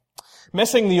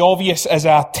Missing the obvious is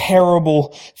a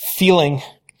terrible feeling.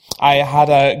 I had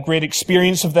a great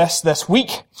experience of this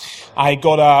week. I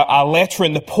got a letter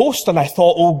in the post and I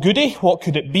thought, oh goody, what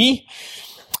could it be?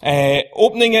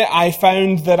 Opening it, I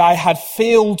found that I had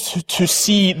failed to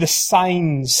see the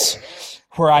signs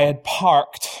where I had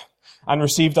parked and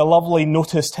received a lovely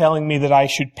notice telling me that I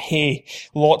should pay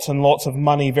lots and lots of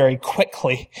money very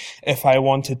quickly if I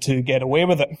wanted to get away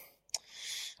with it.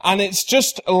 And it's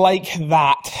just like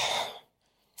that.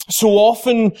 So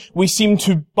often we seem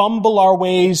to bumble our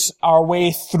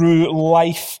way through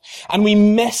life and we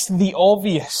miss the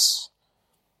obvious.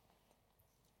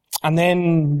 And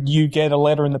then you get a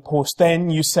letter in the post. Then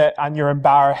you sit and you're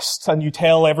embarrassed and you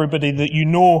tell everybody that you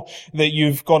know that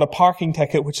you've got a parking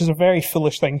ticket, which is a very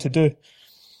foolish thing to do.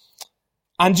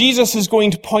 And Jesus is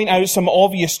going to point out some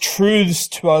obvious truths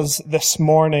to us this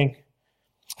morning,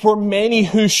 where many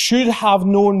who should have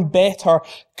known better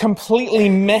completely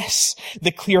miss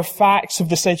the clear facts of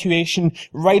the situation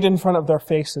right in front of their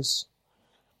faces.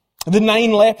 The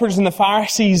 9 lepers and the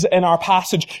Pharisees in our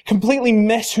passage completely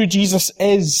miss who Jesus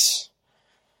is.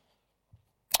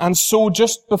 And so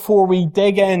just before we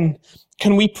dig in,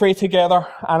 can we pray together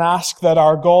and ask that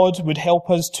our God would help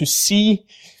us to see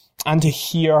and to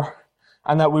hear,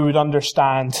 and that we would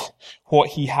understand what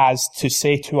he has to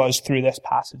say to us through this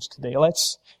passage today.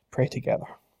 Let's pray together.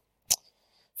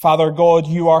 Father God,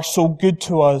 you are so good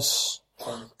to us.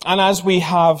 And as we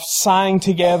have sang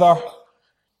together,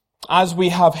 as we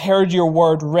have heard your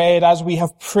word read, as we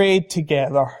have prayed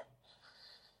together,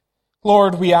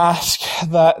 Lord, we ask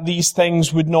that these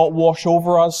things would not wash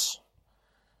over us.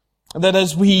 That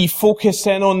as we focus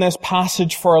in on this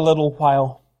passage for a little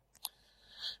while,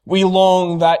 we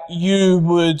long that you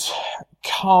would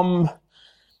come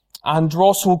and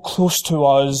draw so close to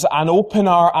us and open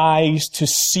our eyes to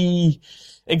see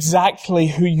exactly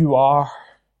who you are.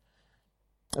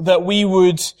 That we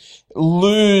would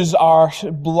lose our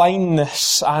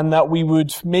blindness and that we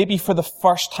would maybe for the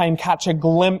first time catch a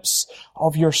glimpse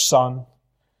of your Son,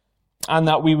 and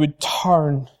that we would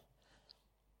turn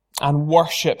and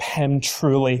worship him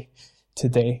truly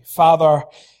today. Father,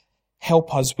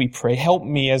 help us, we pray. Help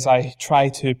me as I try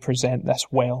to present this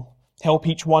well. Help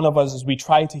each one of us as we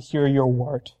try to hear your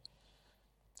word.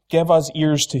 Give us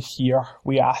ears to hear,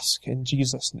 we ask in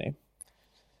Jesus' name.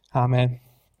 Amen.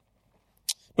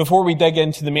 Before we dig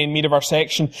into the main meat of our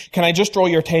section, can I just draw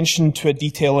your attention to a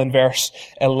detail in verse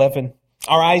 11?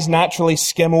 Our eyes naturally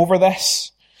skim over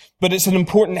this, but it's an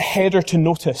important header to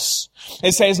notice.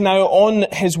 It says, now on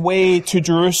his way to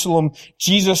Jerusalem,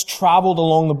 Jesus traveled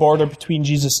along the border between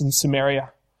Jesus and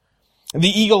Samaria. The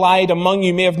eagle-eyed among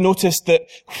you may have noticed that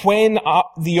when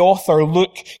the author,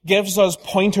 Luke, gives us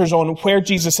pointers on where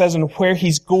Jesus is and where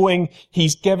he's going,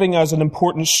 he's giving us an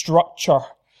important structure.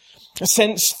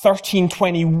 Since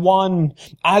 1321,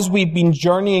 as we've been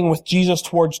journeying with Jesus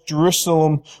towards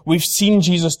Jerusalem, we've seen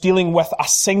Jesus dealing with a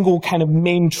single kind of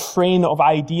main train of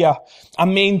idea, a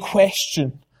main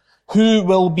question. Who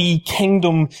will be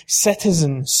kingdom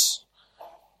citizens?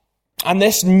 And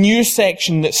this new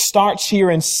section that starts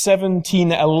here in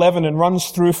 17:11 and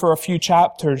runs through for a few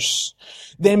chapters,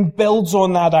 then builds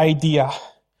on that idea.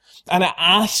 And it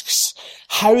asks,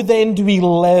 how then do we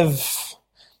live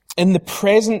in the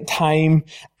present time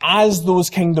as those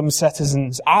kingdom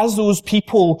citizens, as those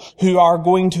people who are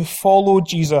going to follow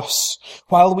Jesus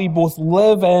while we both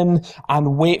live in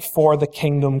and wait for the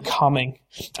kingdom coming?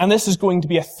 And this is going to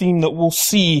be a theme that we'll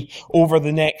see over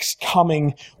the next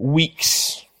coming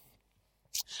weeks.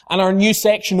 And our new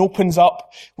section opens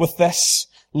up with this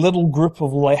little group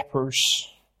of lepers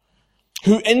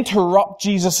who interrupt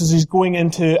Jesus as he's going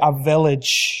into a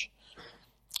village,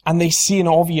 and they see an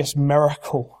obvious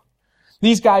miracle.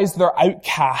 These guys, they're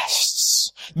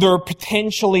outcasts. They're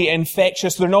potentially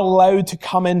infectious. They're not allowed to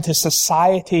come into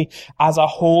society as a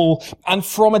whole. And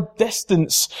from a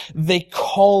distance, they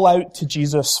call out to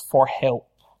Jesus for help.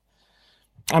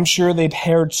 I'm sure they'd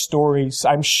heard stories.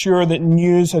 I'm sure that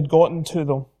news had gotten to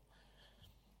them.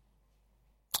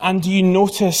 And do you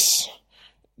notice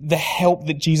the help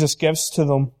that Jesus gives to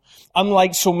them?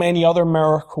 Unlike so many other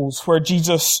miracles where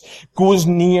Jesus goes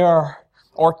near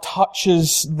or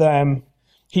touches them,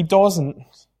 he doesn't.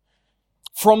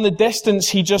 From the distance,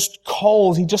 he just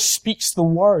calls, he just speaks the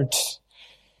word.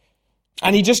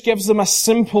 And he just gives them a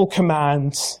simple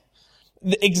command.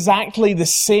 Exactly the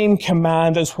same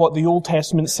command as what the Old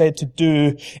Testament said to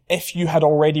do if you had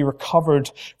already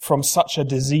recovered from such a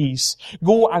disease.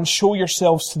 Go and show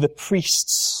yourselves to the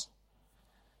priests.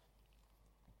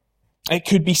 It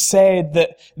could be said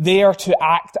that they are to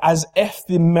act as if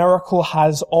the miracle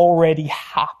has already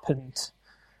happened.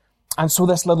 And so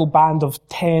this little band of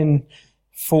 10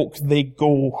 folk, they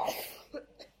go.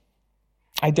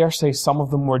 I dare say some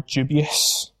of them were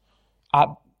dubious at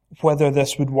whether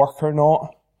this would work or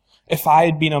not. If I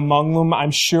had been among them,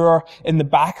 I'm sure in the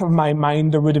back of my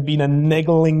mind there would have been a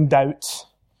niggling doubt.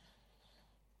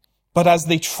 But as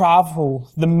they travel,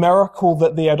 the miracle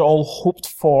that they had all hoped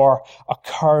for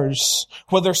occurs.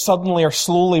 Whether suddenly or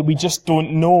slowly, we just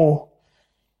don't know.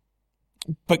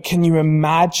 But can you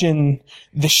imagine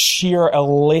the sheer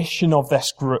elation of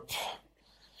this group?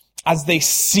 As they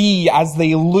see, as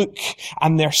they look,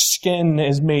 and their skin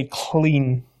is made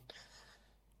clean.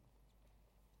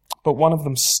 But one of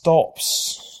them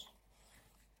stops.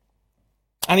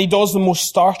 And he does the most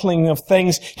startling of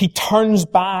things. He turns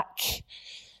back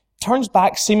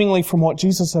seemingly from what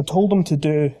Jesus had told him to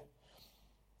do.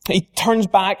 He turns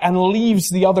back and leaves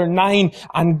the other 9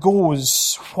 and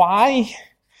goes. Why?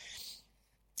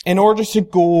 In order to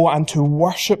go and to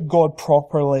worship God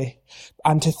properly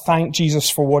and to thank Jesus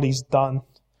for what he's done.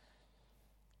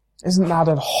 Isn't that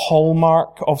a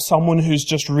hallmark of someone who's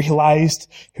just realized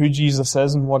who Jesus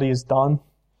is and what he has done?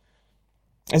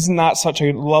 Isn't that such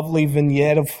a lovely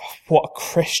vignette of what a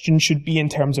Christian should be in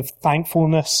terms of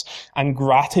thankfulness and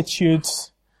gratitude?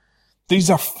 These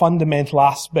are fundamental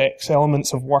aspects,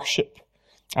 elements of worship,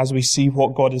 as we see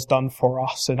what God has done for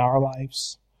us in our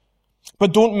lives.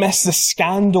 But don't miss the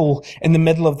scandal in the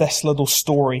middle of this little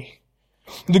story.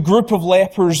 The group of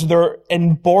lepers, they're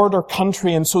in border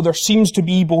country, and so there seems to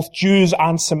be both Jews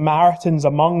and Samaritans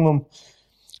among them.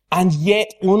 And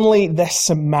yet only this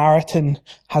Samaritan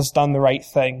has done the right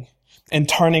thing in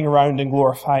turning around and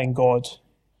glorifying God.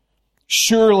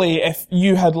 Surely if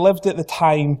you had lived at the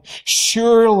time,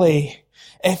 surely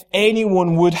if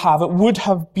anyone would have, it would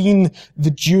have been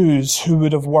the Jews who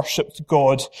would have worshipped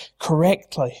God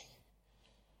correctly.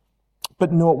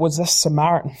 But no, it was this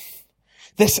Samaritan,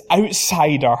 this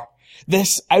outsider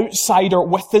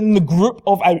within the group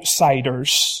of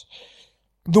outsiders,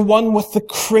 the one with the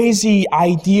crazy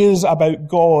ideas about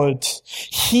God.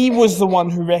 He was the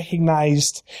one who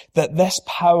recognized that this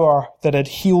power that had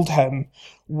healed him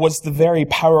was the very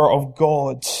power of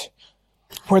God,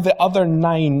 where the other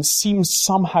 9 seemed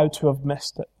somehow to have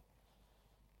missed it.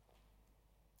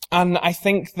 And I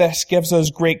think this gives us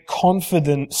great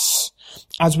confidence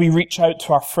as we reach out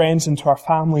to our friends and to our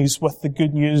families with the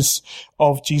good news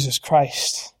of Jesus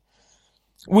Christ.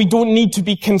 We don't need to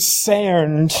be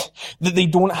concerned that they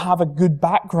don't have a good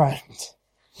background.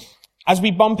 As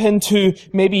we bump into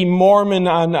maybe Mormon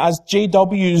and as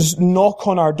JWs knock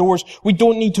on our doors, we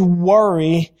don't need to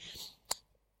worry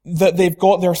that they've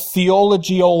got their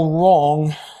theology all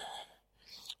wrong.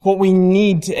 What we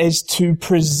need is to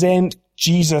present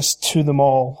Jesus to them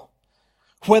all.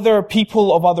 Whether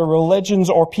people of other religions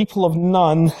or people of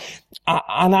none,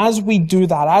 and as we do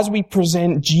that, as we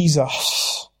present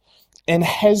Jesus in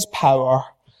his power,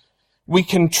 we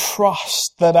can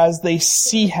trust that as they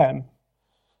see him,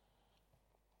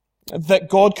 that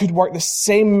God could work the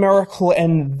same miracle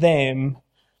in them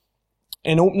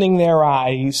in opening their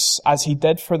eyes as he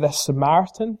did for this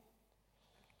Samaritan,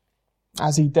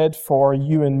 as he did for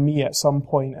you and me at some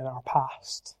point in our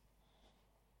past.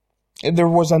 There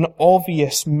was an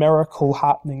obvious miracle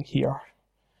happening here.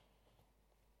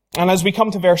 And as we come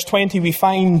to verse 20, we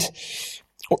find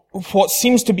what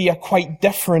seems to be a quite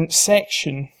different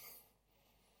section.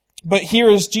 But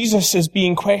here as Jesus is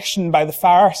being questioned by the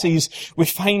Pharisees, we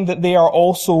find that they are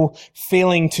also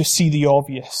failing to see the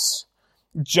obvious,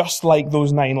 just like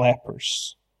those 9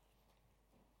 lepers.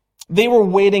 They were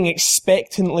waiting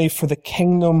expectantly for the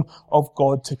kingdom of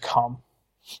God to come.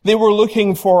 They were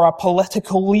looking for a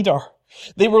political leader.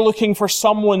 They were looking for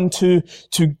someone to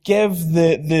give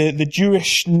the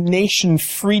Jewish nation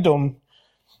freedom.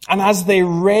 And as they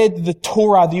read the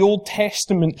Torah, the Old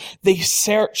Testament, they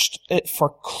searched it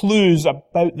for clues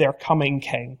about their coming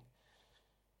king.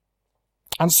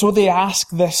 And so they ask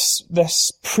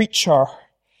this preacher,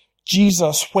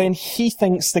 Jesus, when he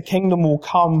thinks the kingdom will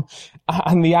come.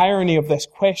 And the irony of this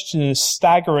question is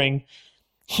staggering.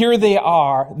 Here they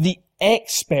are, the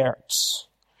experts,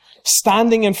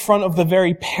 standing in front of the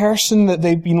very person that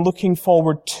they've been looking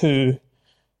forward to,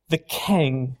 the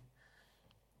king.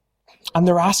 And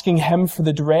they're asking him for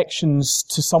the directions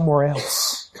to somewhere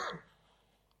else.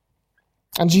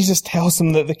 And Jesus tells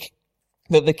them that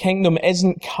the kingdom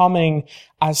isn't coming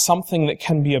as something that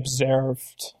can be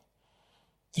observed.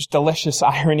 There's delicious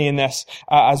irony in this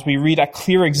as we read a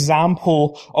clear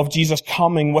example of Jesus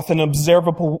coming with an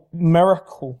observable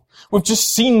miracle. We've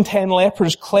just seen 10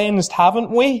 lepers cleansed,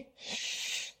 haven't we?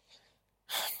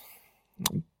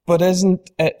 But isn't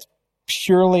it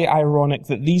purely ironic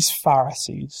that these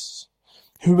Pharisees,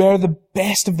 who were the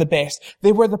best of the best.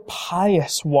 They were the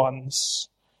pious ones.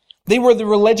 They were the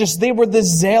religious. They were the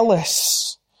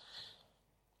zealous.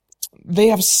 They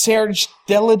have searched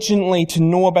diligently to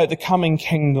know about the coming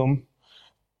kingdom,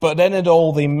 but in it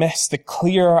all they miss the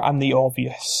clear and the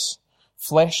obvious.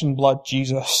 Flesh and blood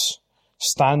Jesus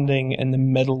standing in the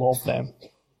middle of them.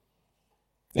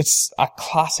 It's a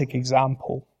classic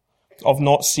example of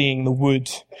not seeing the wood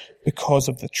because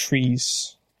of the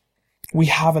trees. We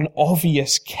have an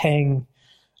obvious king,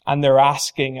 and they're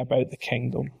asking about the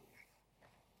kingdom.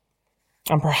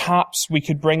 And perhaps we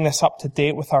could bring this up to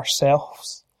date with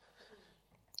ourselves.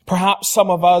 Perhaps some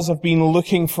of us have been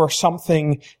looking for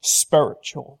something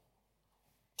spiritual,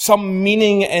 some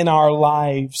meaning in our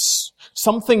lives,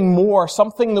 something more,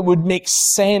 something that would make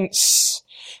sense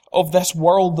of this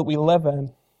world that we live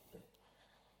in.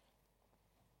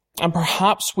 And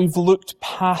perhaps we've looked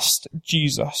past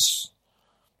Jesus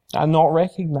and not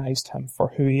recognized him for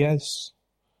who he is.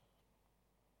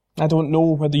 I don't know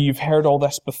whether you've heard all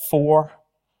this before,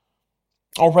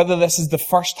 or whether this is the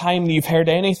first time that you've heard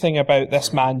anything about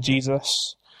this man,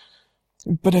 Jesus.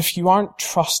 But if you aren't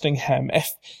trusting him,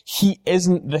 if he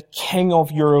isn't the king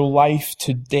of your life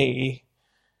today,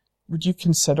 would you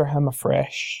consider him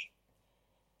afresh?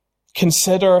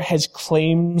 Consider his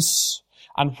claims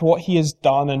and what he has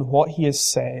done and what he has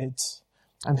said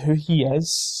and who he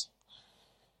is.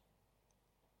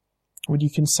 Would you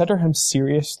consider him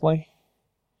seriously?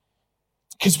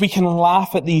 Because we can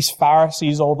laugh at these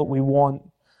Pharisees all that we want.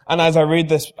 And as I read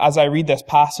this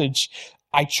passage,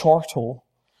 I chortle.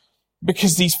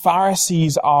 Because these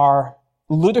Pharisees are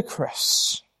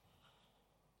ludicrous.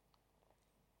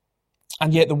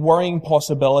 And yet the worrying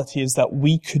possibility is that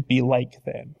we could be like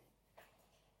them.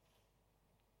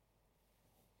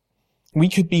 We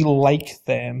could be like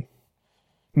them,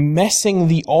 missing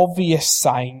the obvious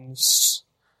signs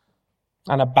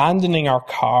and abandoning our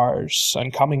cars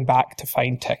and coming back to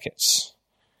find tickets.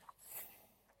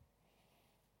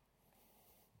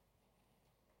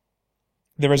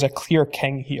 There is a clear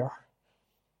king here,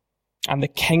 and the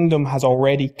kingdom has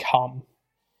already come,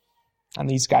 and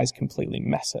these guys completely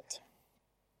miss it.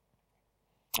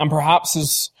 And perhaps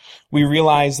as we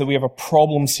realize that we have a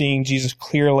problem seeing Jesus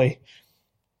clearly,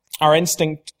 our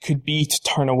instinct could be to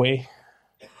turn away,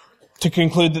 to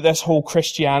conclude that this whole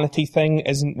Christianity thing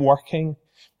isn't working,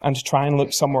 and to try and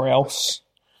look somewhere else.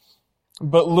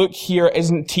 But Luke here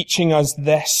isn't teaching us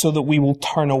this so that we will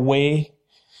turn away,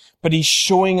 but he's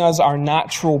showing us our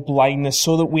natural blindness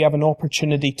so that we have an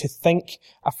opportunity to think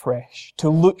afresh, to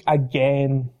look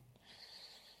again,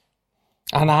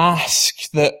 and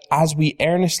ask that as we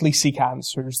earnestly seek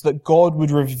answers, that God would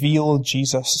reveal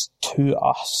Jesus to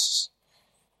us.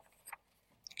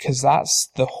 Because that's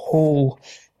the whole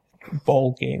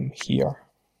ball game here.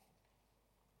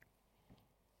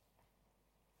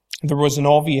 There was an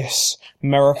obvious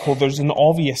miracle. There's an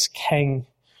obvious king.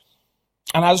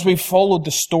 And as we followed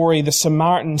the story, the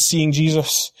Samaritan seeing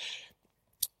Jesus,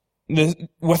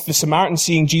 with the Samaritan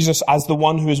seeing Jesus as the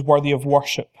one who is worthy of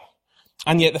worship.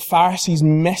 And yet the Pharisees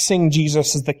missing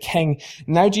Jesus as the king.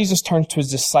 Now Jesus turns to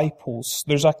his disciples.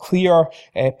 There's a clear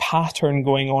pattern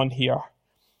going on here.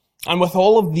 And with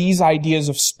all of these ideas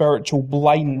of spiritual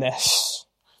blindness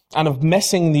and of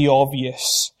missing the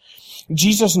obvious,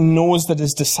 Jesus knows that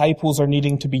his disciples are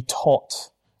needing to be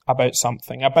taught about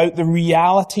something, about the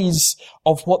realities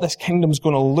of what this kingdom is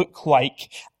going to look like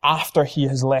after he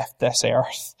has left this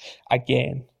earth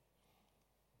again.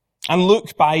 And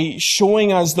look, by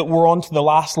showing us that we're on to the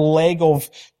last leg of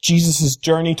Jesus'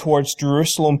 journey towards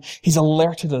Jerusalem, he's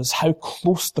alerted us how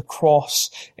close the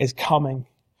cross is coming.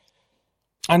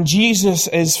 And Jesus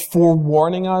is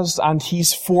forewarning us, and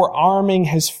he's forearming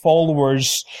his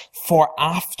followers for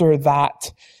after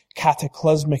that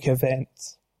cataclysmic event.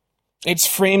 It's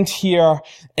framed here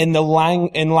in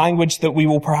language that we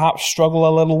will perhaps struggle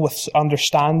a little with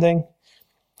understanding.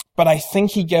 But I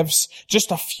think he gives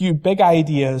just a few big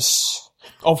ideas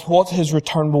of what his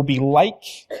return will be like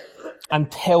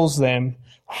and tells them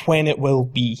when it will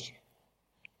be.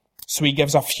 So he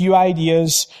gives a few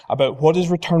ideas about what his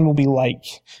return will be like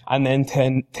and then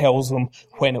tells them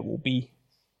when it will be.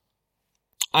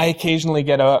 I occasionally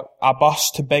get a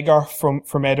bus to Biggar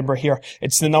from Edinburgh here.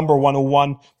 It's the number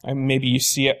 101, and maybe you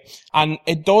see it. And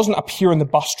it doesn't appear in the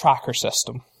bus tracker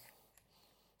system.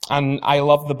 And I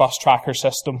love the bus tracker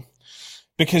system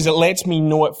because it lets me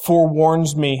know, it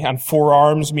forewarns me and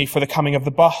forearms me for the coming of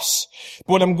the bus.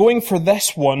 But when I'm going for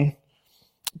this one,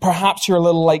 perhaps you're a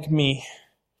little like me.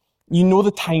 You know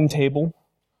the timetable.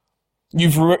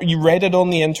 You read it on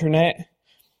the internet.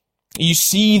 You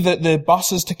see that the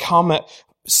bus is to come at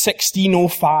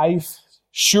 16:05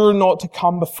 sure not to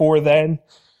come before then,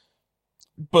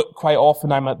 but quite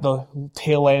often I'm at the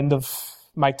tail end of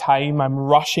my time. I'm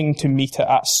rushing to meet it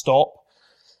at a stop,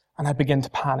 and I begin to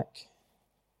panic.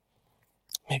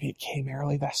 Maybe it came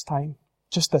early this time,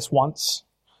 just this once.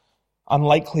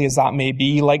 Unlikely as that may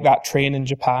be, like that train in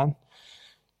Japan.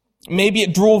 Maybe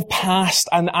it drove past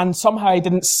and somehow I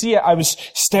didn't see it. I was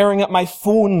staring at my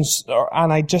phones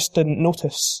and I just didn't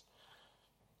notice.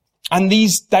 And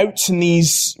these doubts and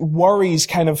these worries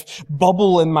kind of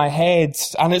bubble in my head,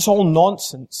 and it's all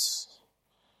nonsense.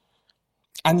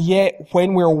 And yet,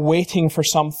 when we're waiting for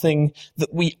something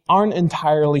that we aren't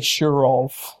entirely sure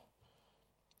of,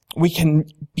 we can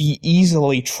be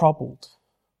easily troubled.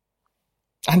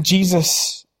 And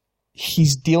Jesus,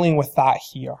 he's dealing with that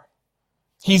here.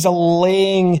 He's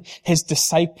allaying his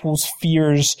disciples'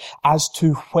 fears as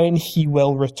to when he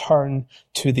will return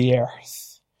to the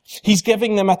earth. He's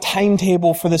giving them a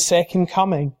timetable for the second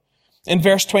coming. In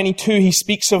verse 22, he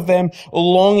speaks of them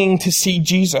longing to see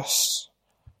Jesus.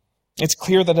 It's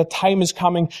clear that a time is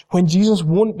coming when Jesus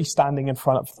won't be standing in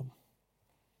front of them.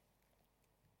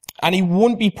 And he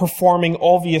won't be performing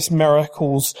obvious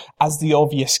miracles as the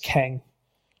obvious king.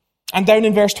 And down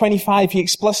in verse 25, he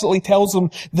explicitly tells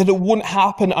them that it won't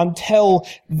happen until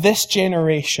this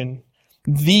generation,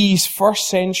 these first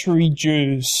century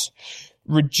Jews,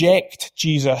 reject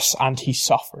Jesus and he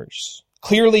suffers.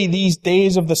 Clearly, these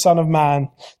days of the Son of Man,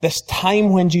 this time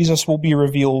when Jesus will be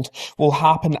revealed, will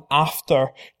happen after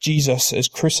Jesus is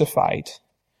crucified.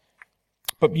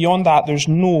 But beyond that, there's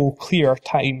no clear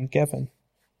time given.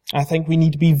 I think we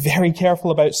need to be very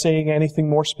careful about saying anything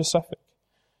more specific.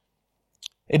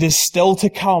 It is still to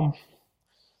come,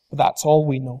 but that's all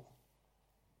we know.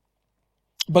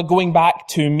 But going back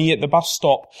to me at the bus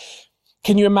stop,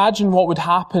 can you imagine what would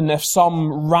happen if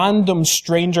some random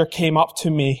stranger came up to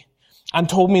me and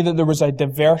told me that there was a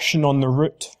diversion on the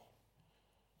route?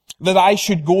 That I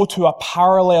should go to a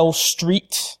parallel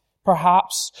street,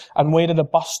 perhaps, and wait at a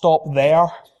bus stop there?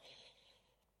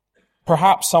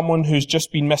 Perhaps someone who's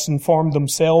just been misinformed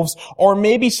themselves, or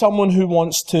maybe someone who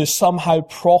wants to somehow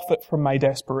profit from my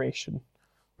desperation,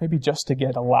 maybe just to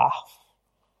get a laugh.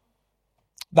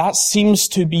 That seems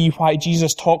to be why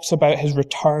Jesus talks about his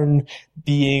return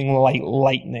being like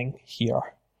lightning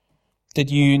here. Did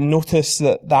you notice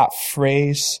that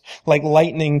phrase? Like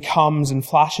lightning comes and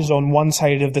flashes on one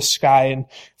side of the sky and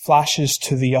flashes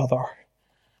to the other.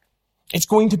 It's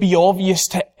going to be obvious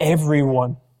to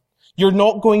everyone. You're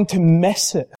not going to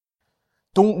miss it.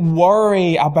 Don't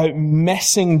worry about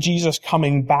missing Jesus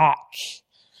coming back.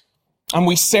 And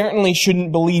we certainly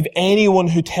shouldn't believe anyone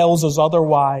who tells us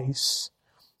otherwise.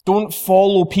 Don't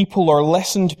follow people or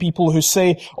listen to people who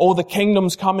say, oh, the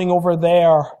kingdom's coming over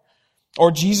there, or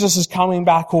Jesus is coming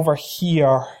back over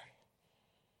here.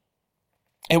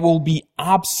 It will be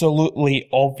absolutely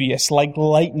obvious, like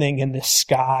lightning in the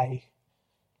sky.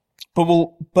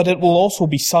 But it will also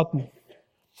be sudden.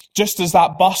 Just as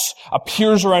that bus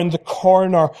appears around the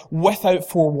corner without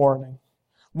forewarning,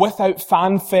 without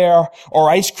fanfare or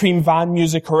ice cream van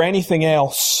music or anything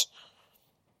else.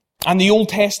 And the Old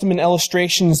Testament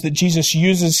illustrations that Jesus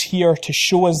uses here to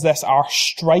show us this are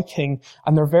striking,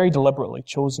 and they're very deliberately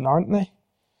chosen, aren't they?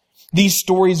 These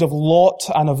stories of Lot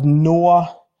and of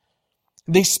Noah,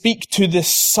 they speak to the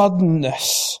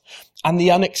suddenness and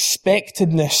the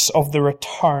unexpectedness of the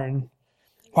return,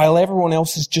 while everyone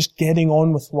else is just getting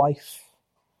on with life.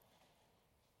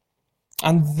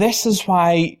 And this is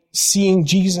why seeing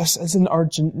Jesus is an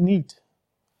urgent need.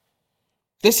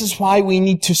 This is why we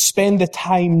need to spend the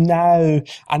time now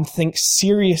and think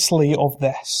seriously of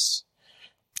this.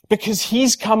 Because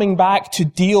he's coming back to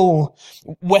deal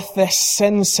with this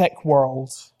sin-sick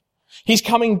world. He's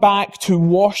coming back to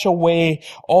wash away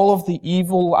all of the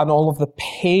evil and all of the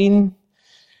pain.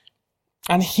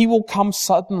 And he will come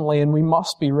suddenly, and we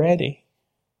must be ready.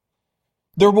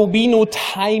 There will be no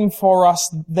time for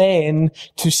us then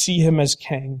to see him as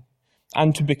king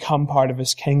and to become part of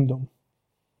his kingdom.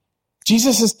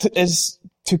 Jesus is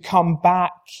to come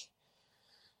back.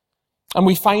 And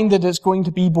we find that it's going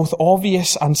to be both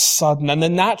obvious and sudden. And the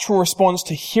natural response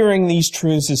to hearing these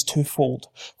truths is twofold.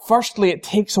 Firstly, it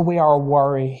takes away our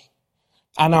worry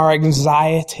and our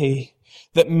anxiety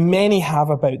that many have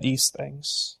about these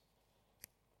things.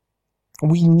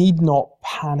 We need not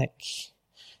panic.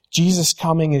 Jesus'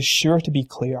 coming is sure to be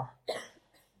clear.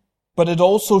 But it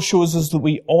also shows us that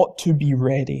we ought to be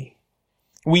ready.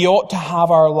 We ought to have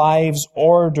our lives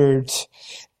ordered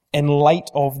in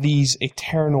light of these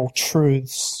eternal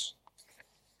truths.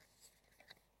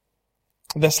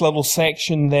 This little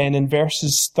section then in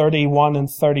verses 31 and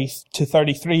 30 to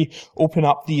 33 open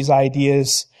up these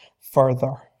ideas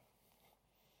further.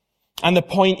 And the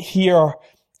point here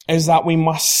is that we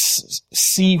must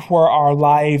see where our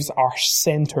lives are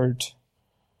centered.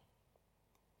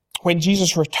 When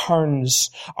Jesus returns,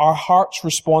 our heart's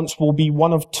response will be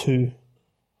one of two.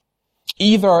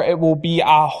 Either it will be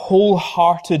a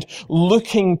wholehearted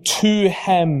looking to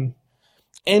Him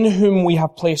in whom we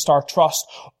have placed our trust,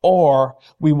 or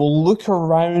we will look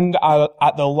around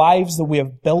at the lives that we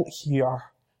have built here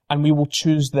and we will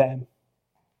choose them.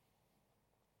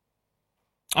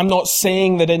 I'm not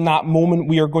saying that in that moment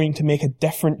we are going to make a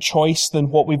different choice than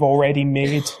what we've already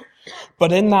made,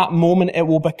 but in that moment it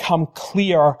will become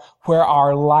clear where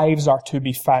our lives are to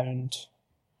be found.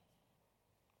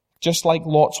 Just like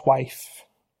Lot's wife.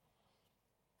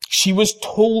 She was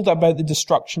told about the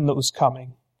destruction that was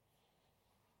coming.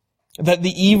 That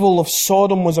the evil of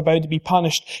Sodom was about to be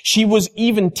punished. She was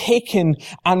even taken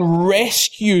and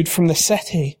rescued from the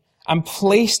city and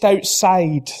placed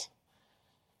outside.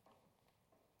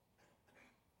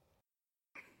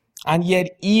 And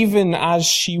yet, even as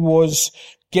she was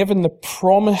given the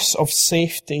promise of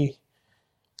safety,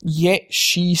 yet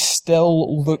she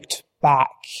still looked back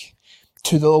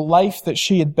to the life that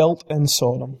she had built in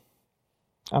Sodom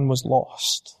and was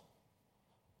lost.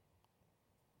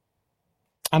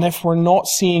 And if we're not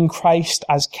seeing Christ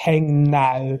as King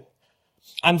now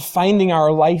and finding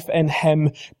our life in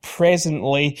Him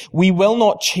presently, we will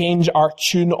not change our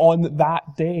tune on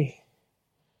that day.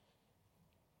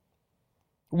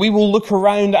 We will look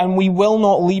around and we will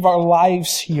not leave our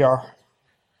lives here.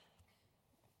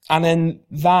 And in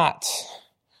that,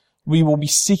 we will be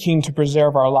seeking to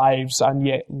preserve our lives and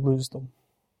yet lose them.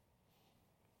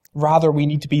 Rather, we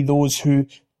need to be those who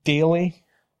daily,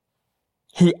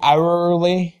 who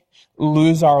hourly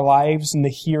lose our lives in the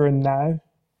here and now,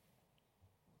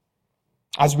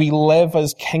 as we live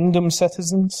as kingdom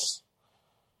citizens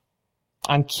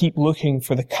and keep looking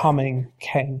for the coming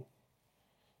King.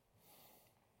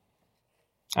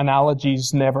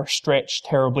 Analogies never stretch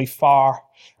terribly far,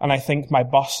 and I think my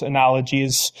bus analogy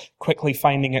is quickly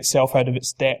finding itself out of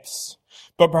its depths.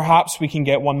 But perhaps we can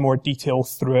get one more detail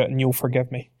through it, and you'll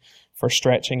forgive me for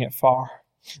stretching it far.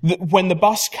 When the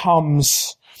bus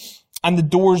comes and the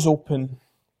doors open,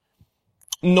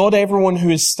 not everyone who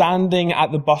is standing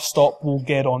at the bus stop will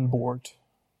get on board.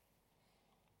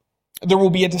 There will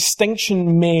be a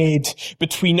distinction made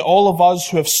between all of us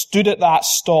who have stood at that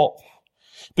stop,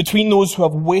 between those who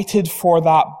have waited for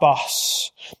that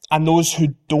bus and those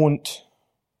who don't.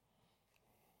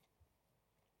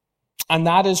 And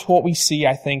that is what we see,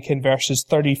 I think, in verses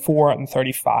 34 and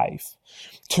 35.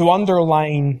 To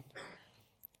underline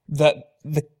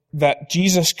that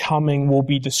Jesus' coming will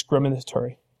be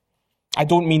discriminatory. I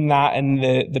don't mean that in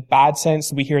the bad sense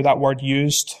that we hear that word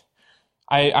used.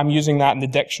 I'm using that in the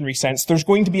dictionary sense. There's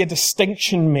going to be a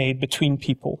distinction made between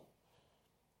people.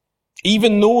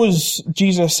 Even those,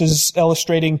 Jesus is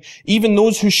illustrating, even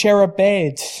those who share a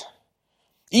bed,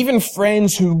 even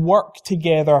friends who work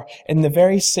together in the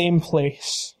very same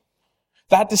place.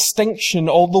 That distinction,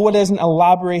 although it isn't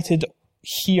elaborated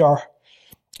here,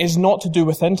 is not to do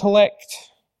with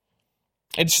intellect.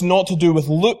 It's not to do with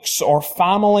looks or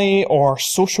family or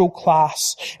social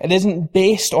class. It isn't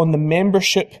based on the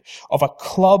membership of a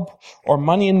club or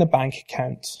money in the bank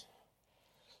account.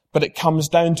 But it comes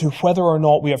down to whether or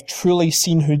not we have truly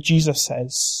seen who Jesus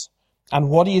is and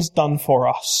what He has done for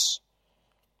us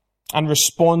and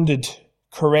responded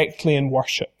correctly in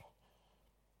worship.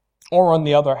 Or on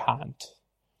the other hand,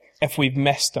 if we've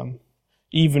missed Him,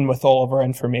 even with all of our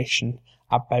information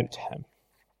about Him.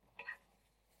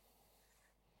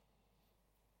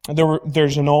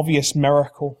 There's an obvious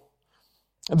miracle.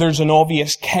 There's an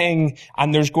obvious King,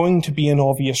 and there's going to be an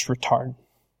obvious return.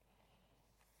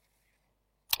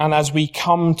 And as we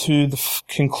come to the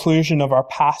conclusion of our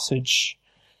passage,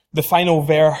 the final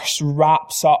verse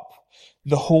wraps up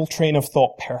the whole train of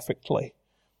thought perfectly,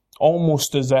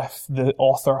 almost as if the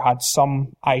author had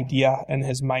some idea in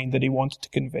his mind that he wanted to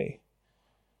convey.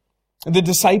 The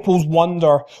disciples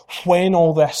wonder when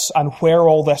all this and where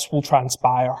all this will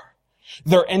transpire.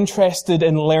 They're interested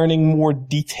in learning more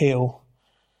detail.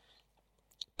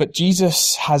 But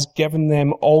Jesus has given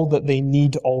them all that they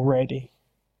need already.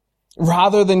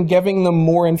 Rather than giving them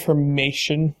more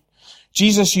information,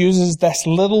 Jesus uses this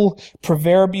little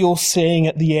proverbial saying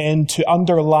at the end to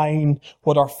underline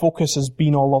what our focus has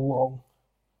been all along.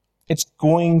 It's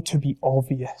going to be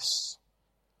obvious.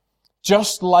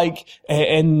 Just like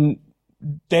in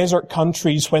desert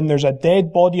countries, when there's a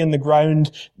dead body in the ground,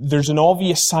 there's an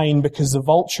obvious sign because the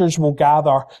vultures will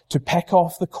gather to pick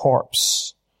off the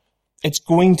corpse. It's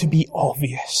going to be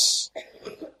obvious.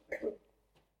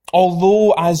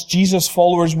 Although as Jesus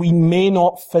followers we may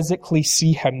not physically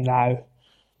see him now,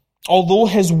 although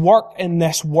his work in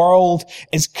this world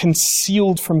is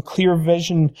concealed from clear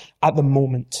vision at the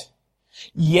moment,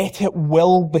 yet it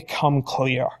will become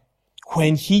clear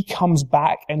when he comes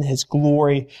back in his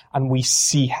glory and we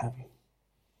see him.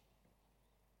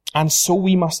 And so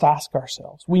we must ask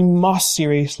ourselves, we must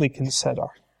seriously consider,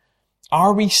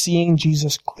 are we seeing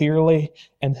Jesus clearly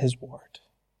in his word?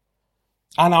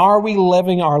 And are we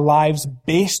living our lives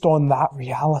based on that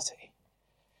reality?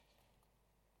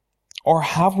 Or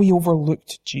have we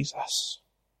overlooked Jesus?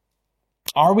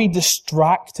 Are we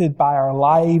distracted by our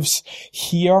lives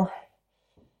here?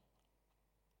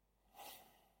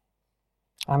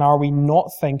 And are we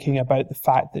not thinking about the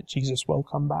fact that Jesus will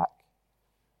come back?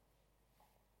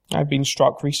 I've been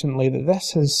struck recently that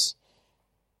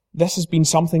this has been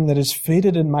something that has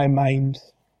faded in my mind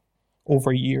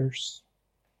over years.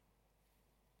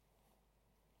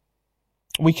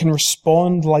 We can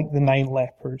respond like the 9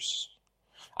 lepers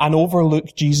and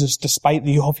overlook Jesus despite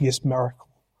the obvious miracle.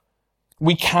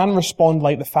 We can respond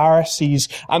like the Pharisees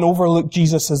and overlook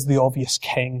Jesus as the obvious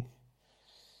king.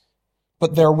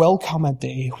 But there will come a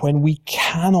day when we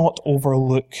cannot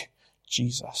overlook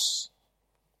Jesus,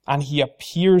 and he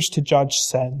appears to judge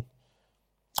sin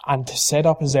and to set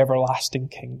up his everlasting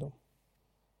kingdom.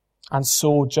 And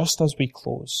so, just as we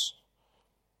close,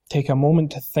 take a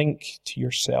moment to think to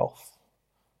yourself,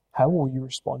 how will you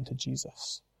respond to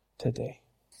Jesus today?